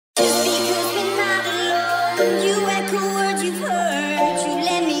You echo words you've heard. You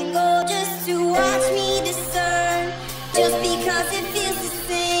let me go just to watch me discern. Just because it feels the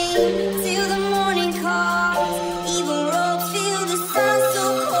same till the morning calls. Even roads feel the sun so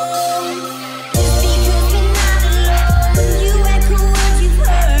cold. Just because we're not alone. You echo words you've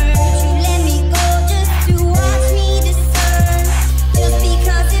heard. You let me go just to watch me discern. Just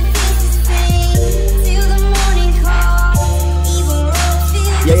because it feels the same till the morning calls. Even roads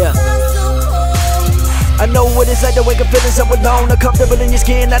feel the sun so cold. I know what it's like to wake up feeling so alone. Uncomfortable in your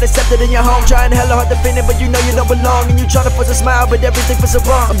skin, not accepted in your home. Trying hella hard to fit in, but you know you don't belong. And you try to force a smile, but everything feels so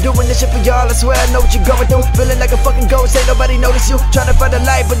wrong. I'm doing this shit for y'all, I swear I know what you're going through. Feeling like a fucking ghost, ain't nobody notice you. Trying to find a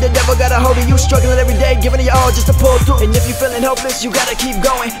light, but the devil got a hold of you. Struggling every day, giving it your all just to pull through. And if you're feeling hopeless, you gotta keep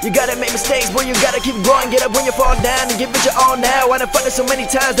going. You gotta make mistakes, boy, you gotta keep growing. Get up when you fall down and give it your all now. I done fucked it so many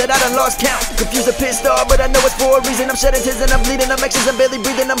times that I done lost count. Confused and pissed off, but I know it's for a reason. I'm shedding tears and I'm bleeding, I'm anxious, I'm barely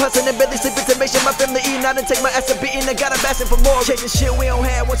breathing. I'm hustling and barely sleeping to make sure my family eating. I done take my ass to beating. I got 'em asking for more. Chasing shit we don't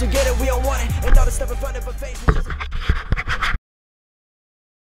have. Once we get it, we don't want it. And all the stuff in front of our face.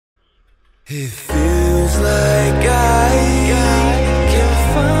 It feels like I can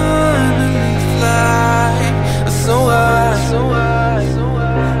finally fly so high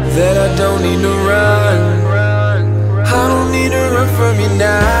that I don't need to run. I don't need to run from you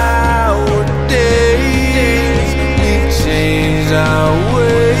nowadays. We've changed our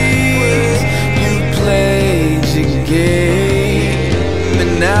ways. You played your game,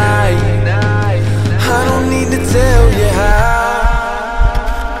 and I don't need to tell you how.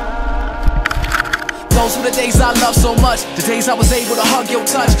 Those were the days I loved so much. The days I was able to hug your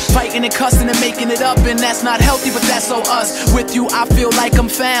touch. Fighting and cussing and making it up. And that's not healthy, but that's so us. With you I feel like I'm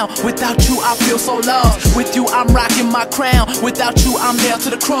found. Without you I feel so loved. With you I'm rocking my crown. Without you I'm nailed to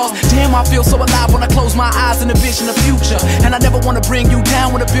the cross. Damn, I feel so alive when I close my eyes and envision the future. And I never wanna bring you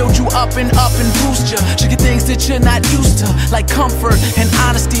down, wanna build you up and boost you. Should get things that you're not used to, like comfort and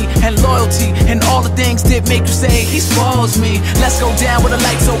honesty and loyalty. And all the things that make you say he spoils me. Let's go down with a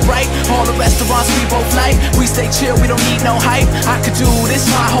light so bright. All the restaurants we both like. We stay chill, we don't need no hype. I could do this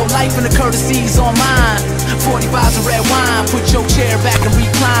my whole life and the courtesies on mine. 45s of red wine. Put your chair back and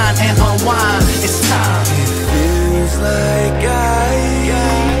recline and unwind. It's time. It feels like I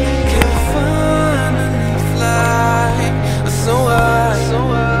can finally fly so high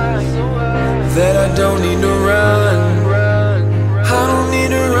that I don't need to run. I don't need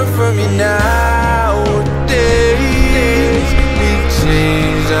to run from you nowadays. We've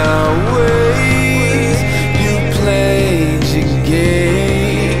changed our ways. You played your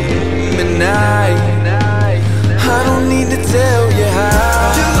game, and I don't need to tell you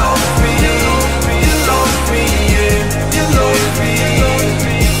how. You lost me, you lost me, yeah. You lost me, oh,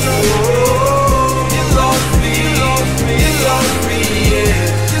 you lost me, you lost me, you lost me, yeah.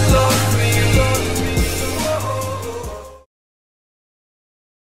 You lost me, you lost me,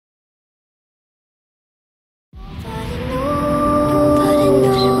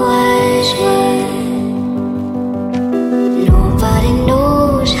 Nobody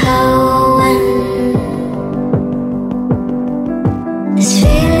knows how when this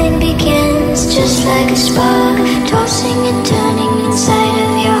feeling begins, just like a spark, tossing and turning inside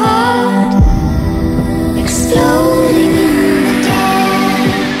of your heart, exploding in the dark.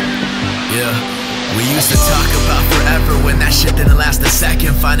 Yeah, we used to talk about forever when that shit didn't last a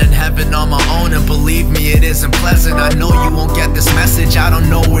second. Finding heaven on my own, and believe me, it isn't pleasant. I know you won't get this message, I don't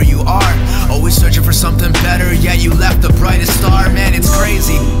know where you are. Always searching for something better, yet you left the brightest star. Man, it's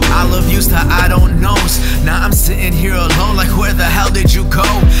crazy, I love used to I don't knows. Now I'm sitting here alone, like where the hell did you go?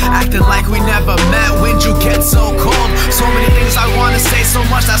 Acting like we never met, when'd you get so cold? So many things I wanna say, so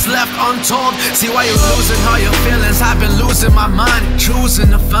much that's left untold. See why you're losing all your feelings, I've been losing my mind. Choosing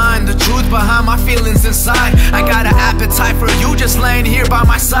to find the truth behind my feelings inside. I got an appetite for you just laying here by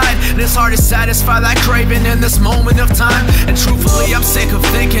my side. And it's hard to satisfy that craving in this moment of time. And truthfully, I'm sick of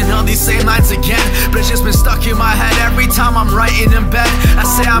thinking all these same lines again. But it's just been stuck in my head every time I'm writing in bed. I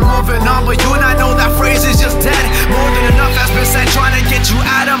say I'm moving on, but you and I know that phrase is just dead. More than enough has been said, trying to get you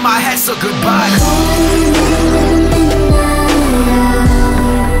out of my head, so goodbye.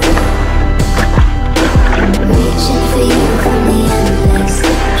 Reaching for you from the endless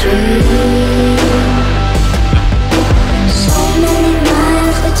dream. So many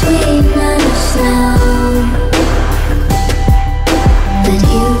miles between us now, but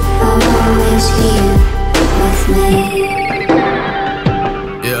you are always here with me.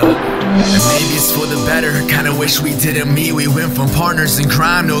 Yeah, and maybe it's for the better. Kinda wish we didn't meet. We went from partners in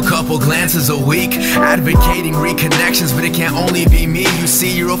crime to a couple glances a week, advocating reconnections, but it can't only be me. You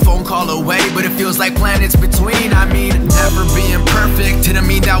see, you're a phone call away, but it feels like planets between. I mean, never being perfect didn't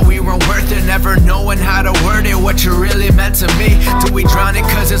mean that we weren't worth it. Never knowing how to word what you really meant to me? Do we drown it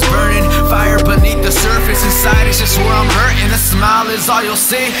cause it's burning? Fire beneath the surface, inside it's just where I'm hurting. A smile is all you'll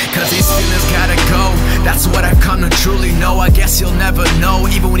see, cause these feelings gotta go. That's what I've come to truly know. I guess you'll never know.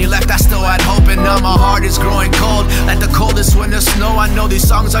 Even when you left I still had hope, and now my heart is growing cold like the coldest winter snow. I know these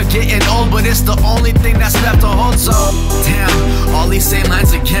songs are getting old, but it's the only thing that's left to hold. So damn, all these same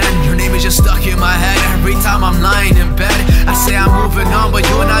lines again. Your name is just stuck in my head every time I'm lying in bed. I say I'm moving on, but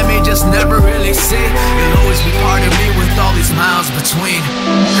you and I may just never really see. You'll always be part of me with all these miles between.